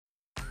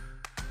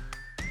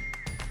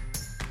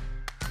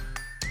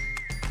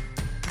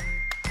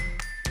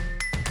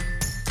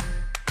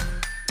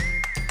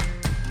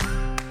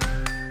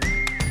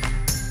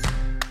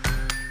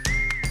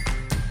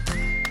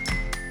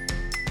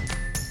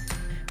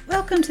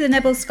Welcome to the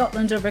Nibble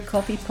Scotland Over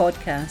Coffee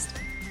podcast,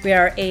 where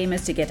our aim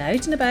is to get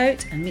out and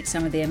about and meet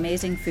some of the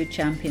amazing food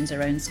champions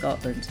around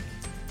Scotland.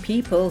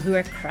 People who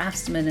are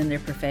craftsmen in their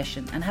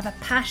profession and have a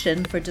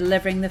passion for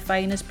delivering the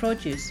finest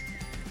produce.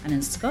 And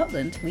in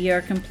Scotland, we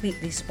are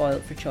completely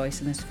spoilt for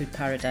choice in this food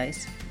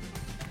paradise.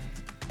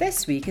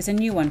 This week is a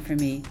new one for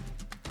me,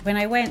 when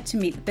I went to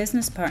meet the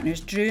business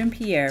partners Drew and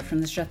Pierre from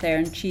the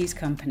Strathearn Cheese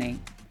Company.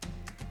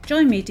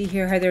 Join me to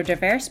hear how their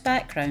diverse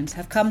backgrounds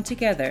have come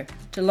together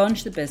to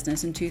launch the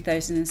business in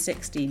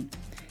 2016.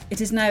 It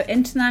is now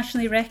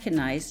internationally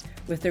recognised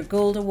with their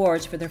gold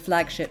awards for their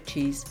flagship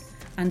cheese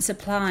and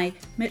supply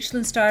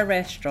Michelin star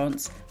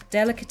restaurants,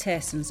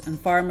 delicatessens and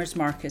farmers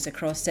markets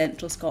across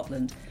central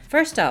Scotland.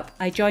 First up,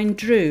 I joined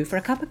Drew for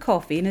a cup of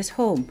coffee in his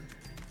home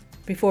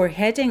before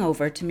heading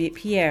over to meet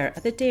Pierre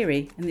at the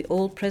dairy in the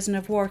old prison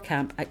of war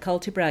camp at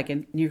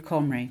Cultybragan near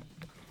Comrie.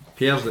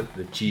 Pierre's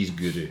the cheese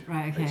guru.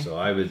 Right, okay. So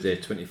I was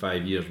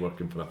 25 years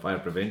working for a fire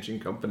prevention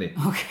company.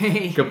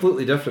 Okay.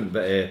 Completely different,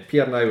 but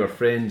Pierre and I were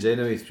friends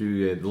anyway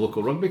through the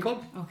local rugby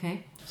club.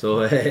 Okay.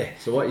 So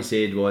what he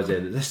said was,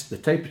 the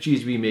type of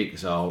cheese we make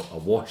is a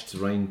washed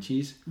rind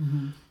cheese.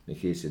 Mm-hmm.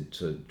 He said,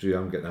 so Drew,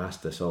 I'm getting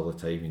asked this all the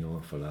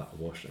time, for that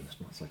washed rind.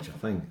 It's not such a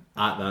thing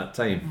at that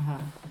time.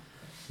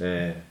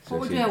 Uh-huh.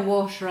 What would be a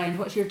wash rind?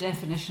 What's your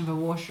definition of a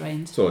wash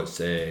rind? So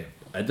it's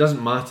it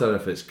doesn't matter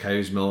if it's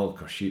cow's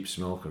milk or sheep's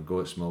milk or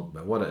goat's milk,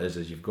 but what it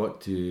is you've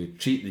got to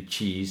treat the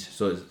cheese,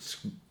 so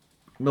it's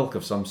milk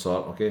of some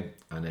sort, okay,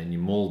 and then you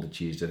mould the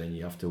cheese, and then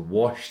you have to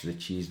wash the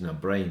cheese in a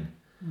brine,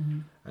 mm-hmm.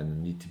 and there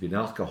need to be an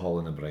alcohol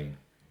in the brine.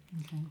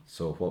 Okay.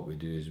 So what we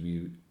do is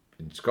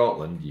in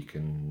Scotland, you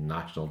can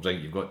national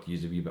drink, you've got to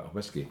use a wee bit of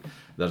whiskey.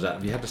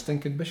 Have you had a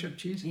stinking Bishop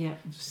cheese? Yeah.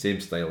 It's the same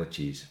style of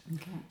cheese.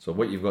 Okay. So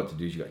what you've got to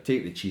do is you've got to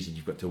take the cheese and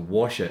you've got to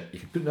wash it. You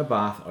can put it in a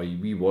bath or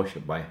you wash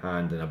it by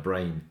hand in a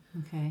brine.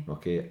 Okay.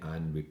 Okay,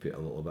 and we put a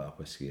little bit of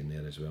whiskey in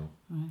there as well.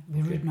 Right.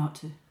 We're rude not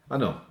to. I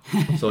know.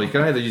 So you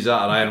can either use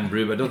that or iron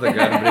brew, but I don't think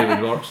iron brew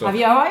would work. So. Have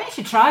you? Oh, you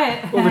should try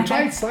it. Well, we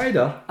tried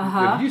cider.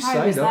 We've used How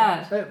cider. was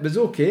that? It was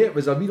okay. It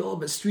was a wee little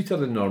bit sweeter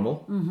than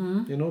normal,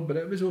 but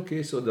it was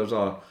okay. So there's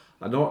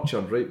an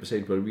orchard right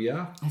beside where we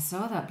are. I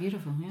saw that,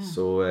 beautiful, yeah.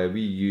 So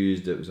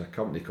it was a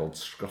company called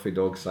Scruffy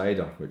Dog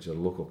Cider, which is a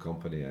local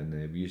company,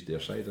 and we used their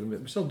cider. We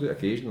still do it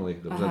occasionally.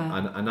 There was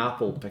an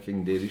apple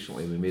picking day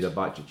recently. We made a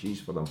batch of cheese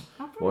for them,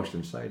 washed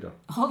in cider.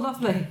 Oh,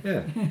 lovely.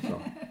 Yeah.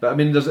 So. But I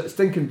mean, there's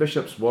Stinking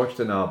Bishops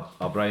washed in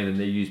a brine, and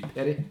they use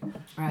Perry.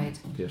 Right.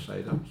 Pear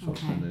cider. So,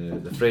 okay.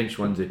 And the French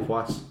one's a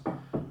Poisse,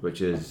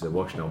 which is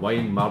washed in a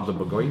wine, Mar de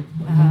Bourgogne.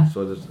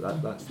 So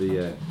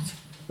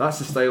that's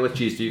the style of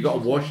cheese. So you've got to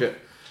wash it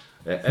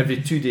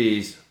every 2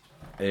 days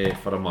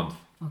for a month.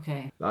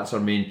 Okay. That's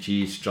our main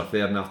cheese,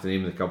 Strathearn, after the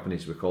name of the company,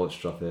 so we call it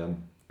Strathearn.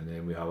 And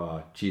then we have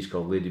a cheese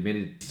called Lady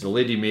Mary. So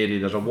Lady Mary,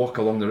 there's a walk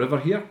along the river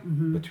here,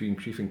 between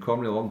Crieff and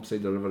Comrie,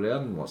 alongside the river there,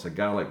 and lots of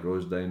garlic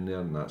grows down there,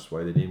 and that's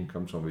why the name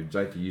comes from. We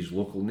try to use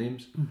local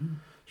names.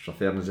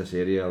 Strathearn is this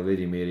area,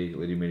 Lady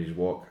Mary's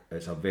Walk.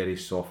 It's a very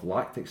soft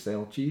lactic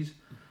style cheese.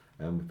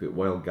 And we put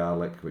wild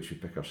garlic, which we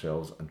pick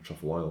ourselves, and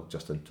truffle oil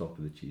just on top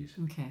of the cheese.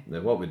 Okay. Now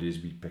what we do is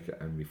we pick it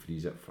and we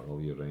freeze it for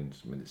all year round.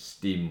 I mean, it's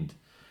steamed,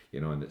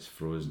 and it's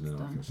frozen and all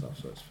that kind of stuff,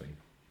 so it's fine.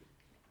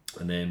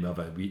 And then we have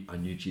a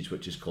new cheese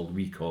which is called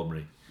Wee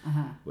Comrie,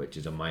 which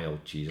is a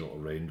mild cheese, a little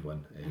round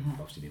one,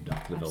 obviously named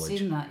after the village. I've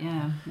seen that,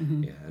 yeah.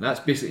 Yeah, and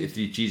that's basically the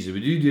three cheeses. We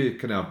do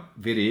kind of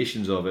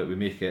variations of it. We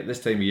make it,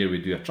 this time of year we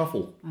do a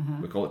truffle.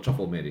 We call it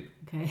Truffle Mary.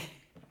 Okay.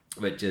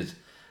 Which is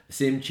the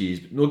same cheese,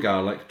 but no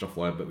garlic,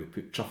 truffle oil, but we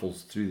put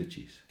truffles through the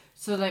cheese.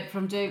 So like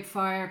from doing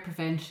fire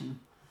prevention,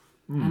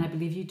 and I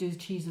believe you do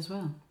cheese as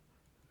well.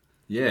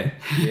 Yeah.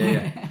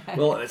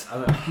 Well,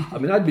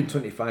 I'd been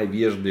 25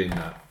 years doing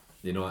that,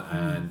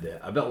 and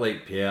a bit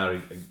like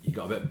Pierre, you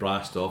got a bit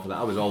brassed off of that.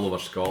 I was all over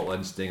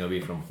Scotland, staying away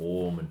from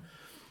home,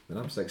 and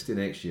I'm 60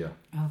 next year.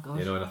 Oh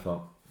gosh. And I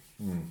thought,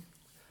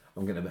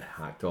 I'm getting a bit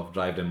hacked off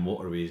driving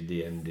motorways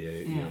day in,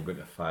 day out, going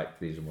to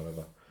factories and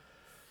whatever.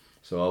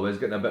 So I was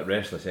getting a bit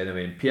restless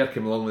anyway, and Pierre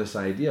came along with this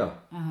idea,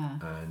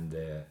 and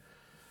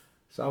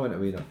so I went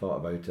away and I thought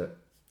about it,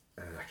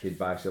 and I came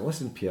back and said,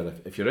 listen Pierre,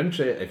 if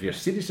you're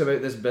serious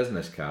about this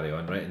business, carry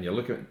on, right, and you're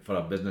looking for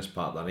a business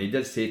partner, and he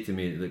did say to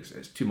me,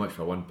 it's too much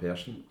for one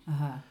person.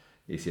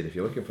 He said, if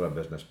you're looking for a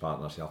business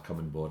partner, I'll come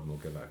on board and we'll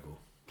give it a go.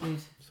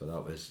 Good.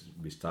 So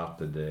we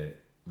started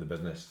the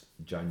business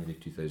January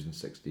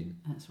 2016.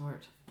 That's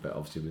worked. But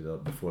obviously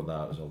before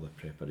that was all the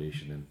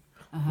preparation and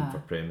looking for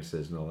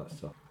premises and all that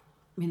stuff.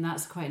 I mean,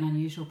 that's quite an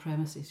unusual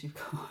premises you've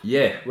got.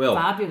 Yeah, well...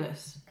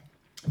 Fabulous.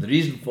 The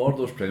reason for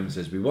those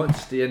premises, we want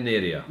to stay in the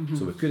area,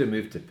 so we could have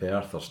moved to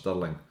Perth or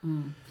Stirling,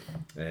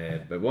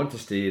 but we want to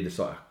stay in the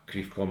sort of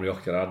Crieff, Comrie,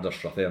 Auchterarder,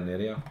 Strathearn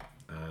area,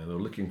 and we're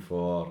looking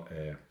for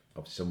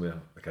obviously somewhere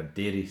like a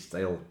dairy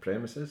style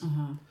premises.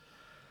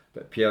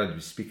 But Pierre had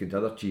been speaking to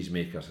other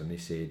cheesemakers, and they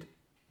said,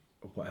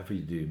 whatever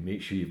you do,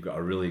 make sure you've got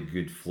a really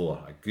good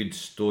floor, a good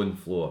stone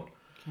floor,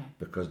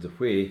 because the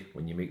whey,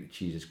 when you make the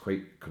cheese, is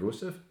quite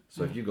corrosive.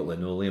 So if you've got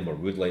linoleum or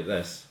wood like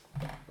this,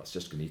 that's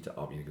just going to eat it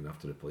up, you're going to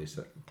have to replace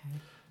it. Okay.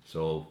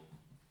 So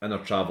in our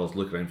travels,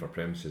 looking around for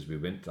premises, we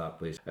went to that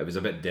place. It was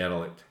a bit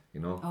derelict, you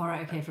know. All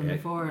right, okay, from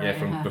before. Yeah, right,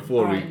 from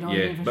before All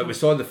right, but we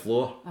saw the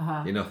floor,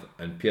 you know,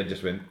 and Pierre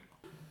just went,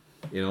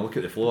 you know, look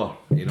at the floor,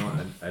 you know,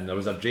 and there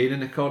was a drain in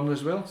the corner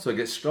as well, so it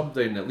gets scrubbed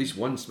down at least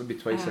once, maybe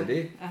twice a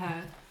day.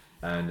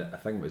 And I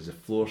think it was the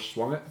floor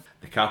swung it.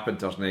 The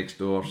carpenter's next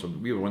door, so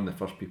we were one of the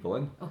first people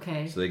in.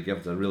 Okay. So they gave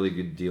us a really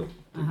good deal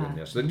to go in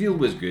there. So the deal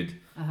was good.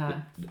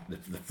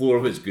 The floor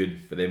was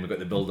good, but then we got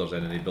the builders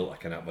in and they built a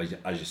kind of,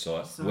 as you saw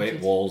it, wet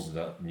walls and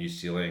a new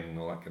ceiling and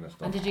all that kind of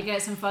stuff. And did you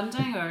get some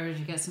funding or did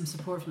you get some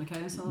support from the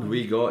council?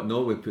 We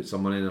put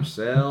some money in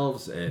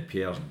ourselves.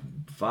 Pierre's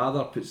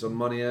father put some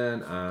money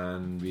in,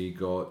 and we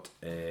took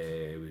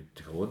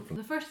a loan from.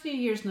 The first few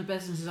years in the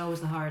business is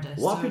always the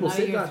hardest. A lot of people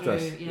say that to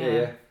us.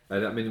 Yeah.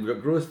 And I mean, we've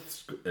got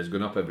growth is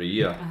going up every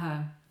year.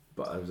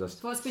 But it was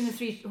just. So what's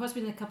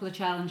been the couple of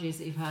challenges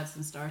that you've had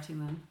since starting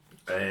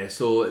then?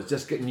 So it's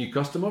just getting new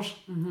customers.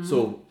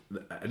 So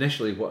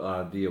initially, what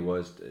our idea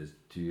was is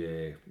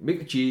to make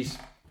the cheese,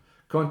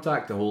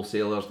 contact the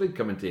wholesalers. They'd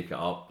come and take it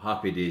up.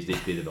 Happy days, they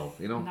pay the bill.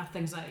 You know,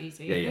 Nothing's that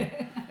easy.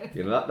 Yeah.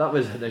 You know, that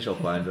was the initial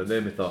plan, and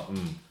then we thought,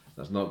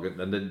 that's not good.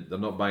 And they're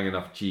not buying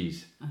enough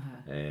cheese.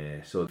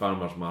 So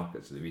farmers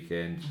markets at the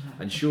weekend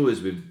and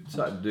shows. We've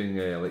started doing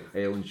like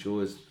Highland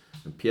shows.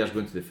 And Pierre's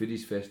going to the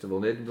Foodies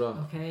Festival in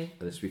Edinburgh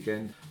this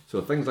weekend.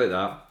 So things like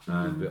that.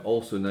 And we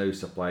also now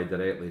supply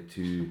directly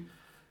to,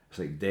 it's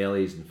like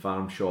delis and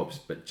farm shops,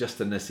 but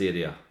just in this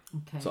area.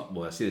 Okay. So,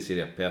 well, I say this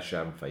area,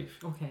 Perthshire and Fife.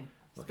 Okay.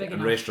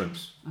 And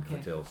restaurants,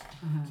 hotels.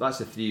 So that's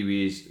the three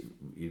ways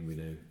we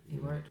now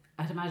work.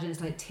 I'd imagine it's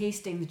like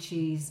tasting the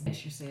cheese,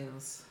 it's your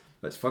sales.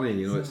 It's funny,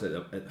 you know, it's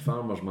at the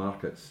farmers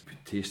markets,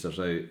 put tasters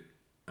out,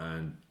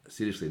 and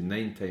seriously,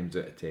 9 times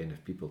out of 10,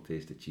 if people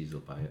taste the cheese, they'll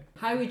buy it.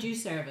 How would you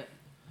serve it?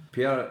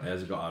 Pierre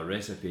has got a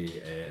recipe,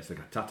 it's like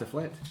a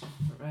tartiflette.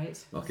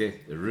 Right. Okay,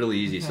 it's really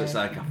easy, so it's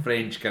like a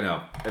French kind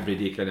of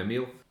everyday kind of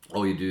meal.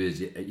 All you do is,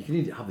 you can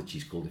either have the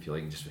cheese cold if you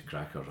like, just with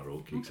crackers or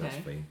oatcakes, that's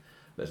fine.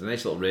 But it's a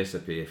nice little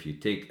recipe. If you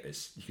take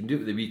you can do it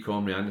with the wee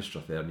comrie and the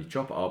Strathairn, and you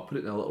chop it up, put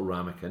it in a little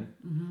ramekin,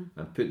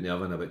 and put it in the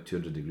oven about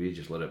 200 degrees,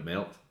 just let it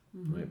melt.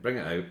 Right, bring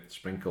it out,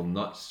 sprinkle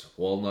nuts,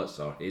 walnuts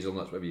or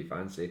hazelnuts, whatever you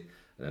fancy,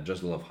 and a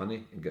drizzle of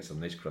honey, and get some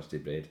nice crusty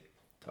bread.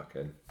 Tuck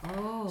in.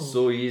 Oh.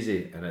 So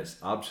easy, and it's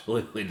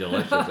absolutely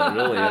delicious. It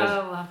really is.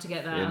 We'll have to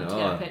get that. I'll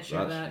get a picture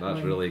of that.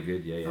 That's really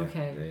good. Yeah.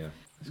 Okay. Yeah.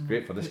 It's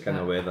great for this kind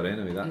of weather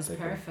anyway. It's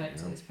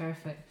perfect. It's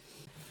perfect.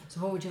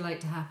 So what would you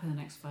like to happen in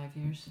the next 5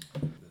 years?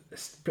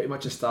 It's pretty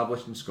much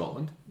established in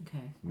Scotland.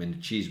 Okay. I mean, the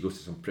cheese goes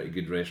to some pretty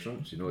good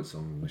restaurants. You know, it's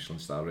some Michelin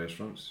star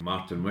restaurants.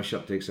 Martin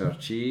Wishart takes our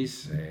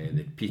cheese.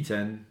 The Pete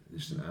Inn,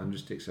 St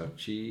Andrews takes our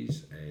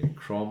cheese.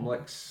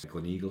 Cromlix,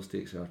 Gleneagles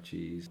takes our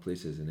cheese.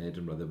 Places in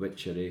Edinburgh, the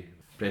Witchery,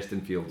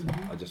 Prestonfield.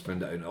 I just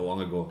found it out not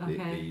long ago.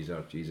 They use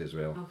our cheese as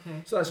well.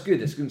 Okay. So that's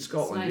good. It's good in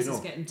Scotland. It's nice, you know.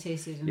 It's getting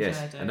tasted and tried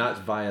out. And that's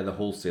via the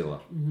wholesaler.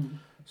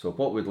 So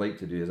what we'd like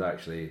to do is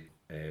actually.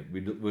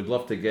 We'd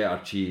love to get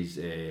our cheese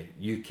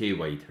UK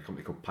wide. A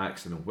company called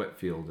Paxton and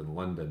Whitfield in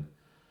London,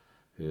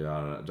 who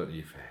are, I don't know if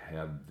you've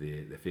heard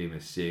the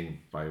famous saying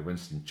by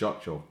Winston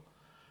Churchill.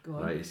 Go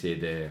on. Right, he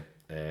said,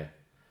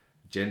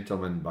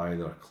 gentlemen buy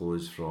their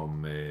clothes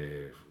from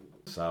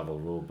Savile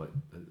Row, but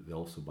they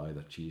also buy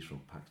their cheese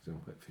from Paxton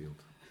and Whitfield.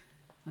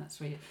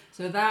 That's right.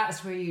 So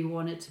that's where you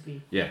want it to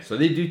be. Yeah, so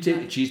they do take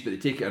the cheese, but they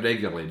take it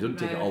regularly. They don't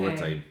take it all the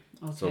time.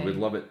 Okay. So we'd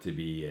love it to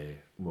be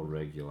more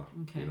regular.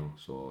 Okay. You know,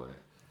 so.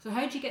 So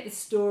how do you get the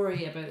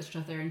story about the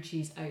Strathairn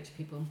cheese out to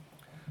people?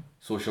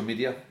 Social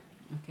media.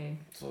 Okay.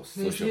 So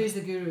who's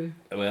the guru?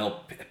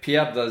 Well,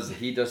 Pierre does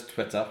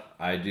Twitter,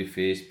 I do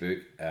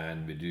Facebook,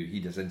 and he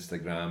does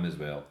Instagram as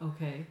well.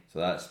 Okay.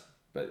 So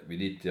but we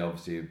need to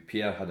obviously,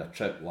 Pierre had a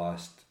trip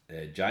last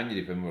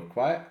January when we were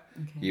quiet.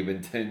 Okay. He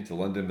went down to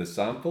London with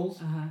samples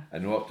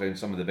and walked around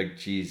some of the big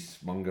cheese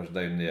mongers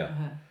down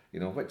there. You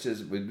know, which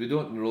is, we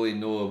don't really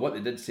know. What they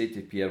did say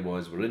to Pierre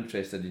was, we're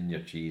interested in your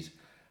cheese,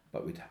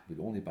 but we'd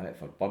only buy it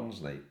for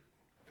Burns Night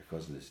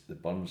because of the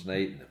Burns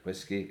Night and the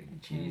whiskey and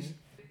the cheese.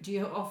 Do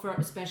you offer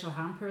special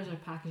hampers or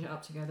package it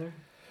up together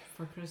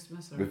for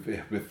Christmas? Or?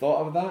 We've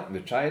thought of that and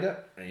we've tried it.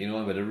 You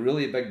know, we had a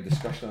really big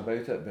discussion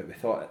about it, but we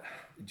thought,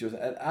 just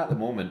at the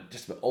moment,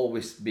 just about all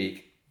we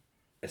make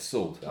is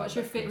sold.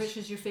 Which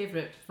is your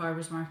favourite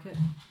farmers market?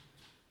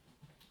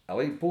 I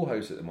like Bow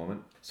House at the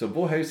moment. So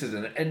Bow House is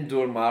an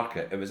indoor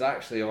market. It was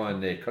actually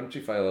on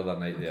Countryfile the other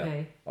night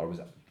there. Or was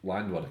it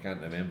Landward? I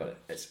can't remember.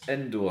 It's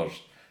indoors.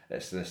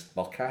 It's this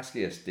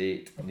Balcaski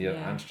estate near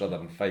Anstruther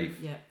and Fife.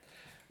 Yeah.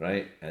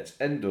 Right? It's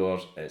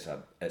indoors. It's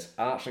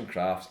arts and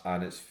crafts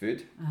and it's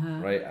food.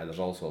 Right? And there's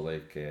also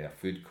like a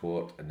food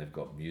court and they've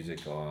got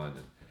music on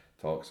and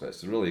talk. So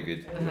it's really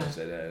good.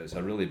 It's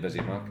a really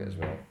busy market as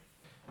well.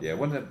 Yeah,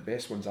 one of the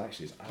best ones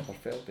actually is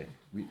Aberfeldy,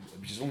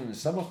 which is only in the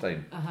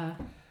summertime.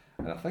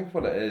 And I think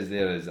what it is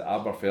there is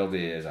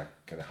Aberfeldy is a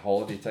kind of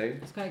holiday town.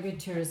 It's quite a good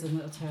tourism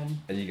little town.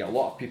 And you get a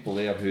lot of people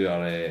there who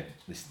are, they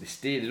don't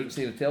stay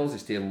in hotels, they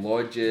stay in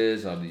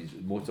lodges or these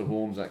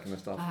motorhomes, that kind of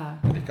stuff.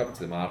 And they come to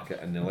the market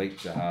and they like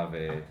to have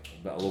a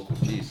bit of local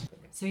cheese.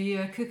 So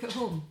you cook at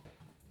home?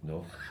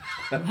 No.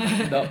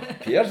 No,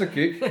 Pierre's the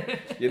cook.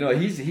 You know,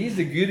 he's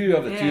the guru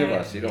of the two of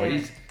us. You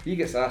know, he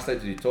gets asked out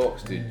to do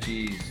talks to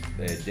cheese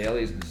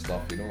delis and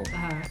stuff. You know.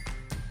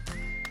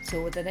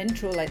 So with an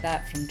intro like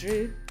that from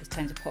Drew, it's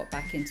time to pop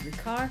back into the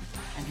car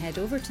and head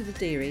over to the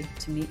dairy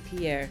to meet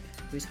Pierre,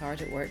 who's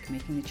hard at work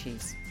making the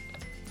cheese.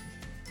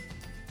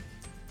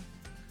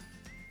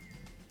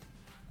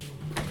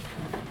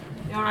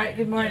 All right,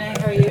 good morning.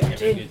 How are you?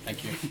 Good,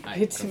 thank you. Hi,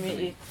 Good to meet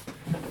you.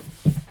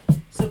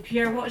 So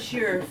Pierre, what's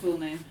your full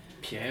name?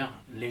 Pierre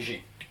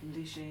Léger.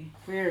 Léger.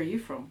 Where are you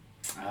from?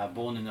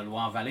 Born in the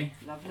Loire Valley,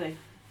 Lovely.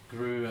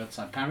 grew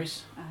outside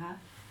Paris, Uh-huh.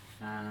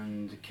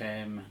 and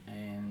came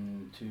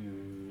into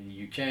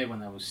the UK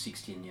when I was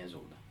 16 years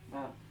old,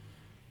 Wow.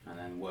 and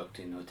then worked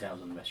in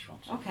hotels and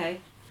restaurants.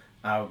 Okay.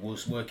 I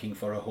was working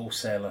for a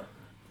wholesaler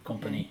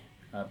company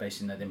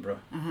based in Edinburgh,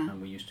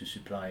 and we used to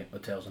supply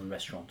hotels and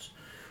restaurants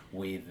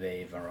with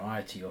a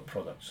variety of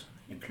products,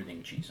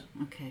 including cheese.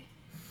 Okay.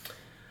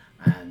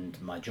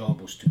 And my job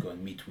was to go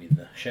and meet with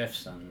the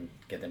chefs and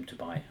get them to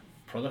buy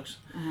products.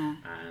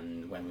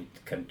 And when we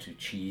came to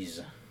cheese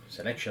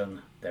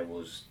selection, there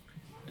was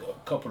a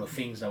couple of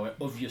things that were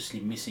obviously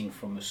missing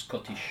from a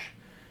Scottish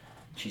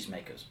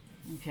cheesemakers.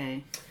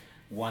 Okay.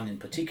 One in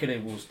particular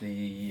was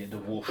the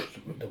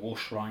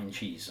washed rind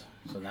cheese.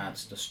 So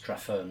that's the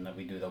Straffern that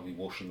we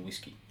wash in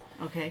whiskey.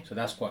 Okay. So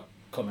that's quite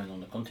common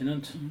on the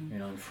continent. You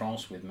know, in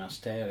France with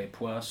Munster et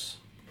Poisse,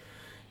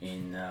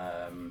 in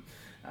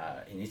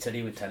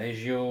Italy with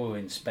Taleggio,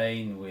 in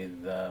Spain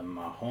with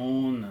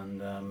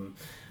Mahon,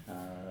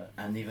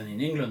 and even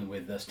in England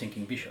with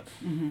Stinking Bishop.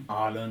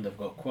 Ireland have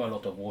got quite a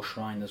lot of wash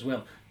rind as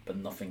well, but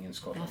nothing in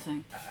Scotland.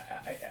 Nothing.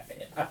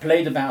 I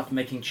played about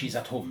making cheese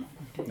at home.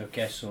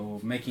 Okay, so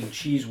making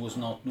cheese was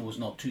not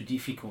too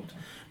difficult.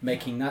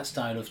 Making that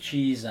style of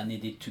cheese, I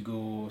needed to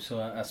go.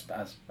 So as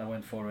I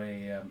went for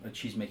a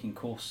cheese making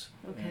course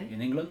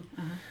in England,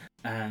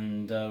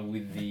 and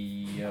with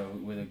the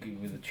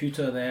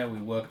tutor there, we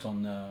worked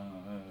on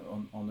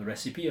the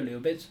recipe a little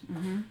bit,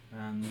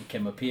 and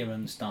came up here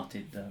and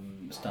started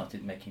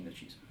making the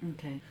cheese.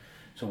 Okay.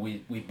 So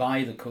we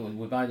buy the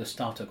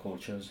starter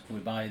cultures, we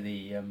buy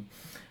the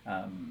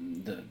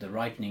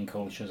ripening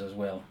cultures as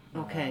well.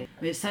 Okay.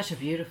 It's such a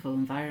beautiful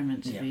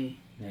environment to be.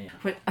 Yeah.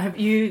 But have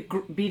you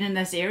been in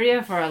this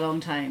area for a long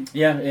time?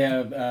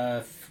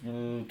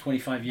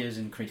 25 years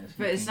in Crete.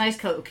 But it's a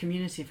nice little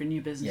community for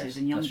new businesses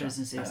and young that's right.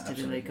 businesses to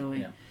really go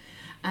in. Yeah.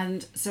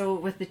 And so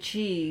with the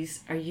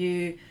cheese,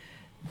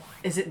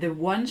 is it the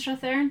one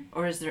Strathern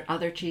or is there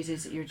other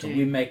cheeses that you're So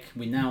doing?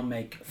 we now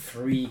make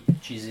 3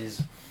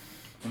 cheeses.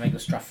 We make the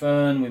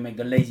Straffern, we make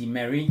the Lady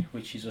Mary,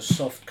 which is a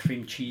soft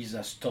cream cheese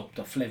that's topped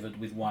or flavoured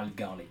with wild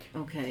garlic.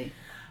 Okay.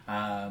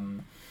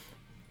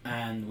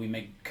 And we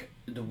make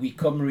the Wee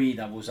Cymru,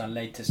 that was our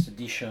latest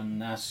addition.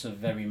 That's a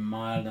very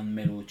mild and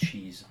mellow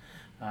cheese.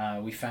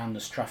 We found the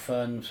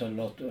Straffern, so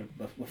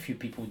a few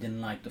people didn't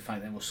like the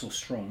fact that it was so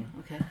strong.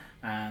 Okay.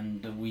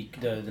 And the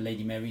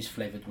Lady Mary is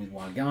flavoured with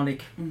wild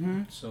garlic.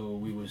 So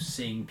we were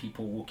seeing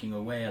people walking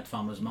away at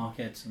farmers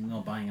markets and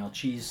not buying our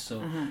cheese,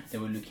 so they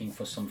were looking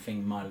for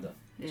something milder.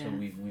 Yeah. So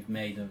we've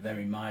made a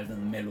very mild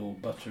and mellow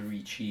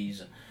buttery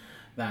cheese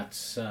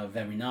that's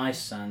very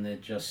nice, and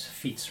it just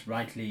fits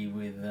rightly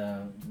with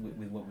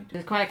what we do.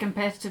 There's quite a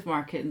competitive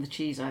market in the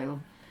cheese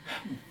aisle.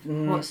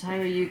 How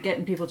are you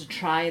getting people to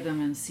try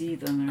them and see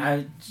them?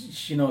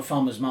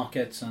 Farmers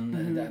markets,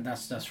 and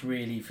that's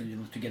really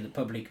to get the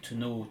public to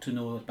know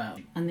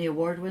about. And the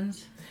award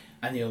wins?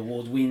 And the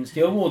award wins.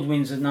 The award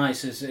wins are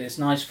nice. It's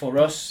nice for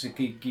us. It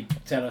could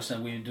tell us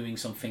that we're doing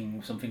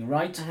something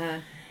right.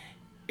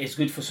 It's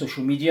good for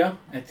social media.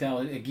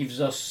 It gives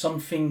us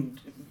something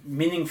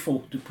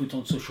meaningful to put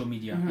on social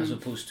media, as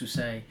opposed to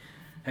say,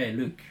 "Hey,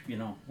 look,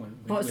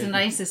 What's the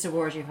nicest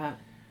award you've had?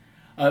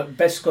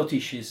 Best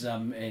Scottish is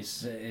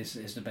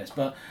the best,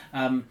 but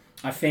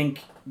I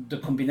think the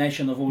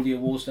combination of all the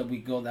awards that we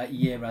got that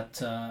year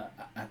at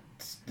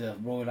the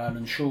Royal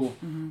Island Show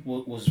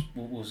was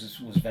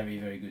very,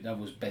 very good. That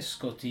was Best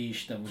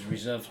Scottish. That was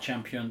Reserve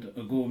Champion,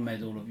 a gold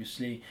medal,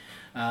 obviously.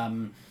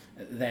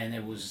 Then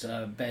there was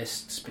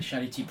Best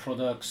Specialty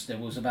Products. There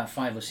was about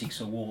 5 or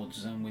 6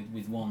 awards, and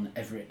we won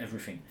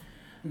everything.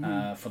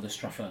 For the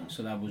Straffern,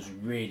 so that was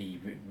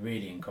really,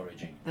 really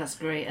encouraging. That's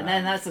great, and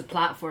then that's a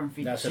platform for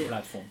you. That's a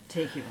platform.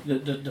 Take you.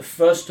 The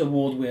first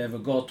award we ever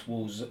got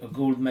was a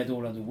gold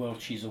medal at the World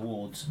Cheese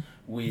Awards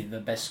with the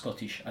Best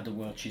Scottish at the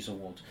World Cheese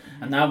Awards,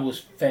 and that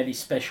was fairly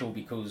special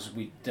because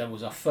that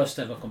was our first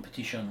ever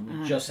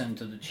competition. We just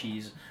entered the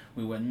cheese.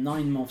 We were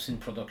 9 months in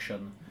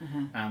production,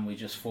 and we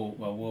just thought,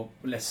 well,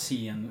 let's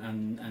see,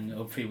 and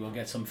hopefully we'll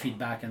get some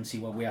feedback and see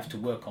what we have to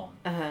work on.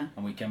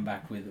 And we came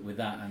back with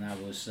that, and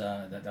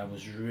that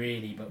was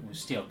really, but we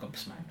still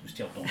gobsmacked. We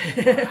still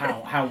don't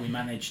know how we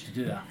managed to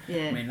do that.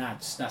 Yeah. I mean,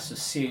 that's a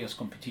serious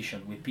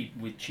competition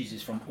with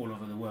cheeses from all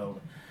over the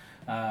world.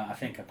 I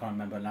think I can't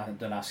remember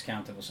the last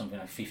count. It was something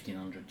like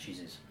 1,500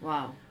 cheeses.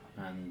 Wow.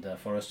 and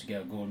for us to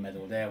get a gold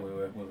medal there, we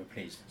were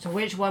pleased. So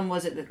which one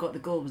was it that got the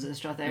gold? Was it the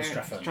Strathearn?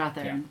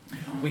 Strathearn. Yeah.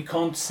 We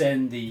can't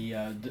send the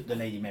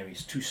Lady Mary;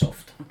 it's too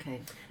soft. Okay.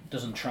 It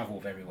doesn't travel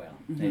very well.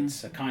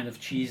 It's a kind of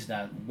cheese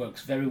that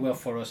works very well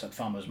for us at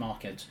farmers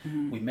market.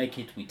 We make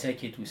it, we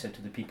take it, we say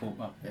to the people,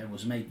 well, it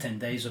was made 10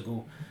 days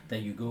ago. There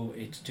you go.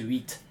 It's to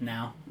eat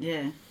now.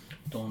 Yeah.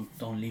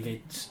 Don't leave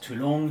it too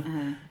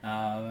long.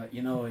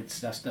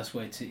 That's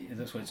what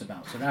it's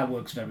about. So that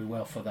works very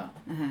well for that.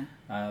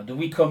 The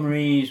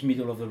Wicomery is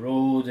middle of the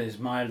road. Is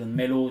mild and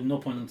mellow. No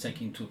point in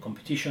taking to a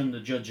competition. The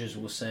judges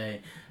will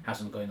say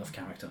hasn't got enough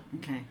character.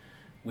 Okay.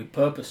 We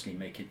purposely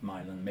make it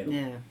mild and mellow.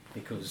 Yeah.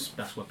 Because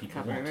that's what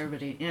people Cover want.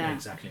 everybody. Yeah.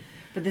 Exactly.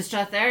 But the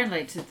Strathearn,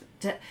 like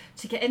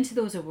to get into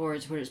those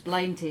awards where it's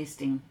blind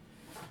tasting.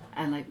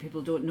 And like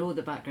people don't know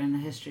the background, the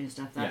history and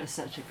stuff. That is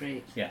such a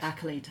great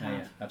accolade to have.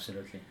 Yeah,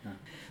 absolutely. Yeah.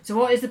 So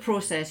what is the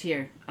process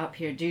here up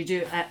here? Do you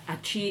do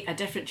a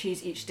different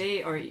cheese each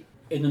day, or?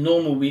 In a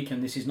normal week,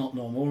 and this is not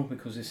normal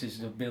because this is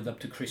the build up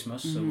to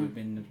Christmas, so we've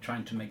been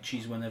trying to make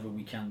cheese whenever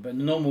we can. But in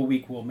a normal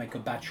week, we'll make a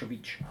batch of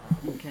each.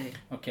 Okay.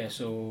 Okay,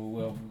 so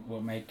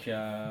we'll make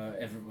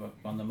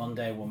on the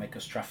Monday we'll make a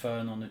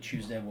Strathearn. On the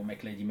Tuesday we'll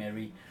make Lady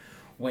Mary.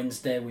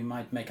 Wednesday we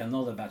might make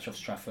another batch of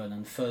Strathearn,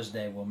 and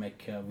Thursday we'll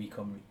make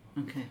Wicomery.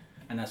 Okay.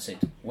 And that's it.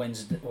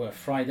 Wednesday or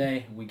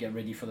Friday we get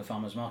ready for the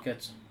farmers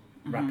market,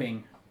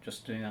 wrapping,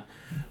 just doing that.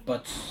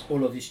 But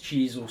all of this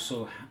cheese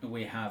also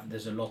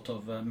there's a lot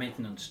of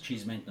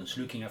cheese maintenance,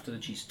 looking after the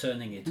cheese,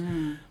 turning it,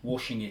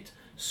 washing it,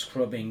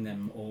 scrubbing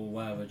them or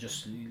whatever,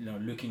 just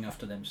looking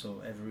after them.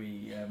 So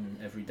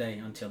every day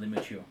until they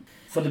mature.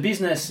 For the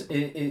business,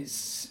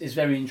 it's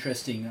very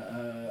interesting.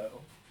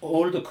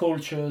 All the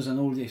cultures and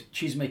all the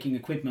cheese making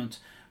equipment,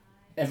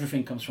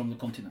 everything comes from the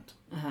continent.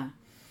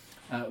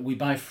 We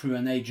buy through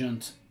an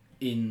agent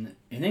in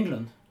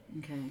England,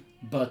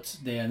 but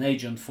they're an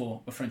agent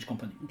for a French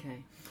company.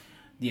 Okay.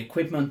 The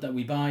equipment that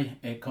we buy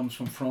comes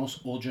from France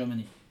or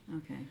Germany.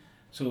 Okay.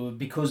 So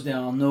because there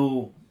are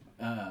no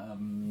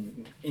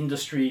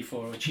industry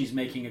for cheese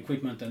making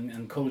equipment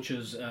and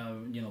cultures,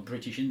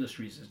 British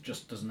industries, it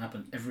just doesn't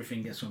happen.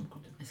 Everything gets from the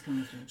continent. It's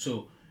coming through.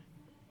 So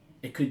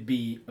it could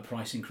be a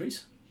price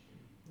increase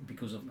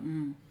because of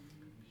that.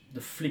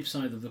 The flip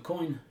side of the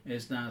coin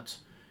is that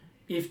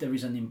if there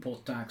is an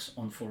import tax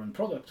on foreign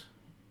product,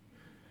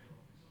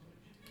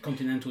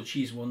 continental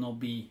cheese will not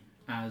be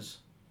as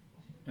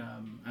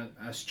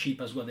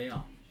cheap as what they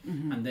are,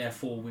 and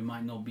therefore we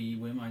might not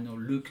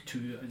look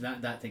to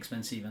that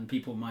expensive, and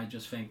people might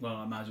just think, well,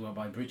 I might as well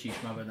buy British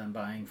rather than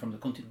buying from the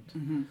continent.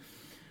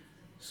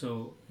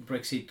 So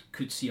Brexit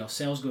could see our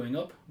sales going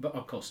up, but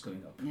our costs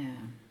going up. Yeah.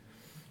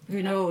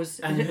 Who knows?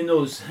 And who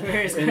knows?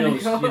 Where it's going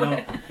to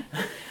go.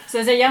 So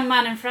as a young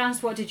man in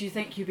France, what did you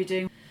think you'd be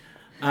doing?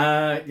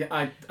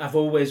 I've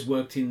always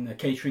worked in the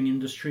catering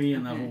industry,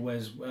 and I've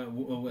always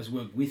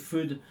worked with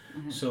food.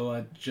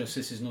 So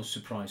this is no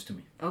surprise to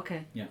me.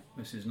 Okay. Yeah,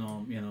 this is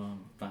no,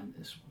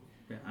 it's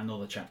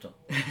another chapter.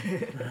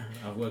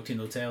 I've worked in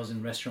hotels,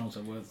 in restaurants.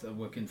 I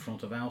work in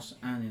front of house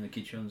and in the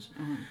kitchens.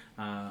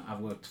 I've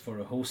worked for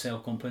a wholesale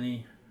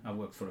company. I've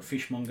worked for a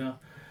fishmonger.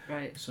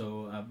 Right.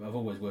 So I've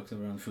always worked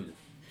around food.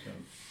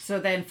 So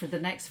then for the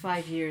next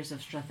 5 years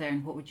of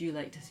Strathearn, what would you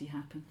like to see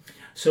happen?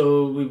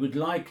 So we would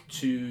like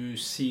to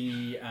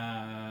see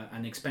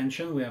an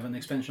expansion. We have an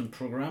expansion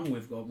program.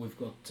 We've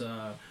got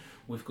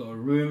a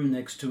room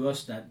next to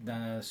us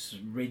that's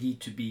ready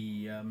to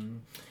be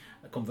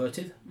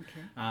converted.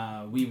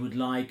 Okay. We would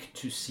like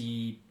to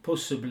see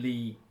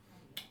possibly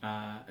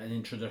an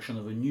introduction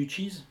of a new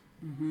cheese.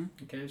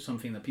 Okay,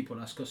 something that people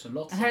ask us a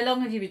lot. And how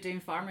long have you been doing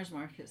farmers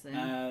markets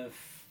then?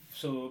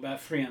 So about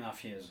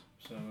 3.5 years.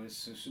 So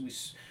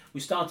we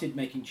started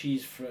making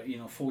cheese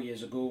 4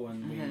 years ago,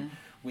 and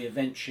we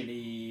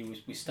eventually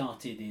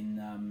started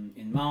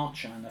in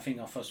March, and I think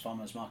our first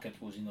farmers market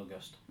was in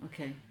August.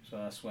 Okay. So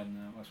that's when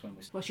we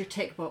started. What's your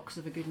tick box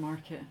of a good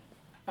market?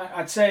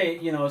 I'd say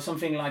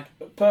something like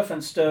Perth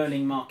and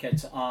Stirling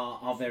markets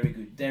are very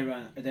good.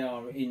 They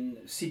are in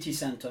city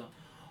centre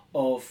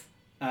of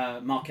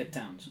market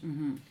towns.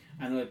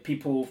 And where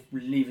people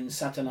live in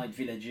satellite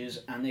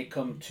villages, and they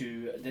come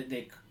to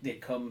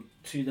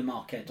the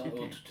market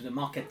or to the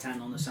market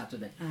town on a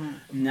Saturday.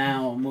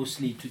 Now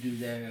mostly to do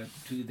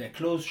their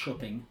clothes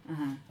shopping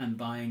and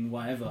buying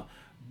whatever.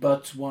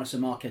 But once the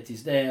market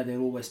is there, they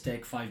always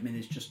take 5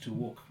 minutes just to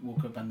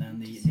walk up and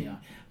down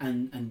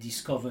and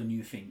discover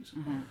new things.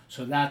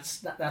 So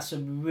that's a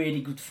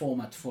really good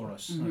format for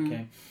us.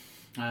 Okay,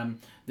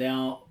 there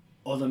are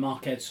other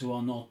markets who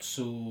are not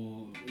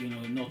so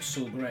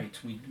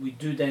great. We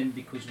do them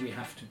because we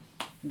have to.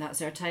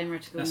 That's our timer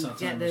to go. That's our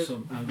timer.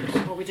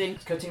 What are we doing?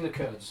 Cutting the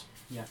curds.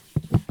 Yeah.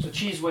 So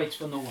cheese waits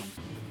for no one.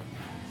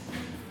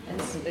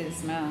 Instantly the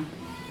smell.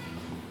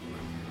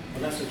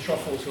 Well, that's a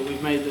truffle. So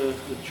we've made the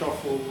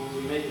truffle.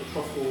 We made the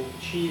truffle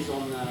cheese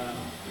on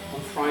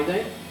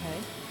Friday.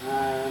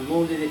 Okay.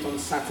 Molded it on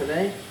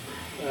Saturday.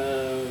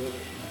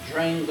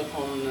 Drained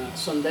on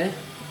Sunday.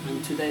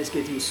 And today it's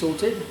getting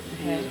salted.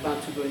 Okay. And it's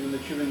about to go in the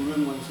maturing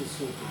room once it's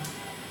salted.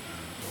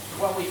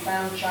 what we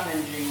found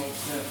challenging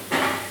was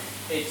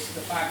it's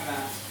the fact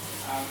that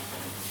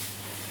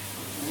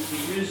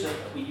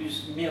we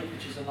use milk,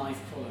 which is a live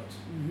product,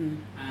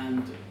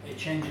 and it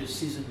changes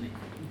seasonally.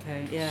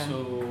 Okay, yeah.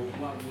 So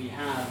what we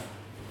have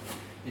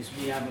is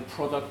we have a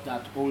product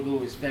that,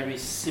 although is very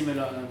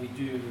similar than we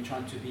do, we're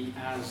trying to be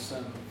as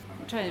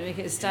I'm trying to make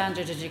it as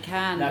standard as you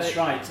can. that's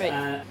right.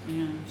 Yeah,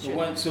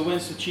 sure. So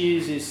once the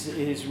cheese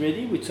is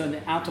ready, we turn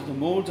it out of the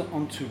mold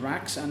onto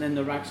racks, and then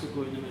the racks will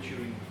go in the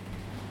maturing.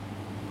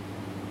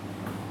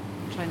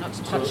 Try not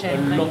to So touch a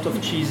anything. lot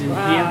of cheese in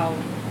Wow.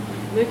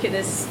 Look at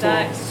this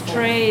stacked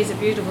trays of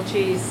beautiful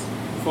cheese.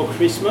 here. For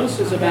Christmas,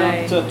 there's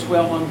Okay. about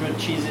 1,200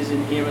 cheeses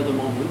in here at the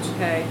moment,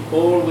 Okay.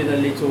 all with a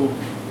little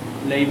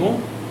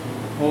label,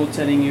 all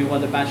telling you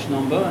what the batch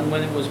number and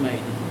when it was made.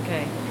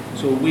 Okay.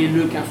 So we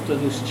look after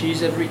those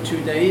cheese every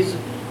 2 days.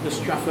 The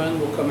Straffern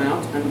will come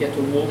out and get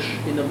a wash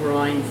in a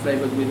brine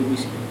flavored with a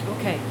whiskey.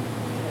 Okay.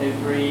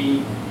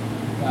 Every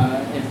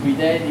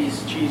day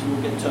these cheese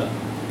will get turned.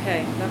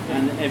 Okay. Lovely.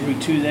 And every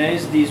 2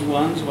 days these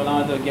ones will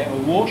either get a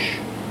wash,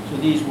 so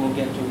these will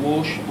get a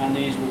wash and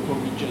these will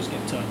probably just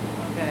get turned.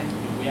 Okay.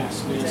 We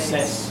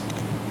assess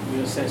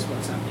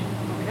what's happening.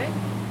 Okay.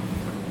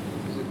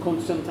 There's a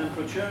constant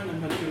temperature in a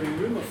maturing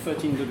room of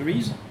 13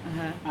 degrees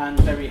Uh-huh. and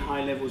very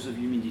high levels of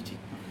humidity.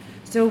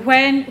 So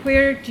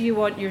where do you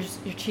want your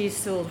cheese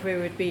sold? Where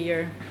would be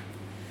your...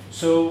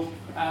 So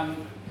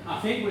I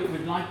think we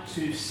would like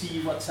to see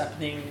what's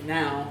happening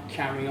now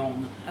carry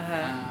on.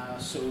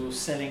 So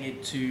selling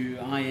it to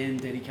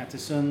high-end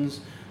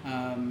delicatessens,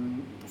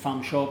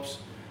 farm shops,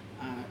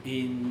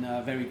 in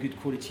very good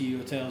quality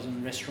hotels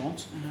and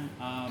restaurants.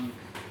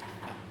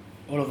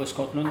 All over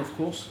Scotland, of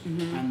course,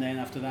 and then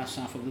after that,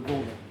 south of the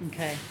border.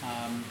 Okay.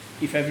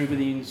 If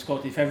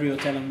every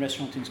hotel and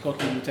restaurant in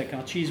Scotland would take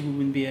our cheese, we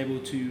wouldn't be able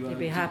to. You'd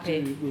be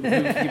happy. We'd be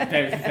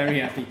very, very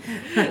happy.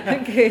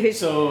 Good.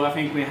 So I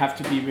think we have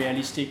to be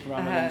realistic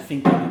rather than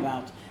thinking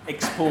about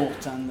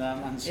export and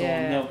so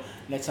on. No,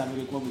 let's have a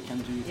look what we can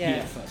do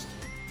here first.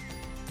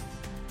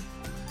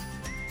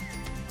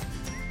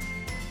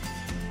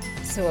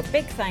 So a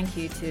big thank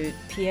you to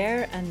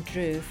Pierre and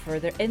Drew for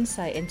their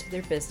insight into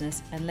their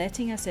business and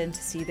letting us in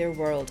to see their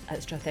world at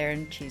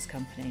Strathearn Cheese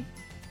Company.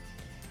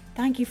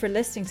 Thank you for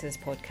listening to this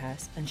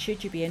podcast, and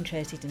should you be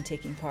interested in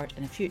taking part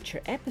in a future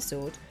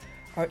episode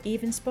or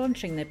even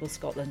sponsoring Nibble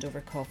Scotland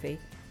over coffee,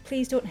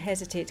 please don't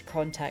hesitate to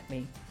contact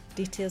me.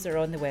 Details are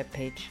on the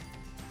webpage.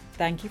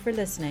 Thank you for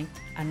listening,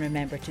 and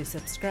remember to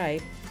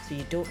subscribe so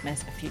you don't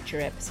miss a future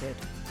episode.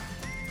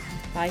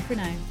 Bye for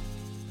now.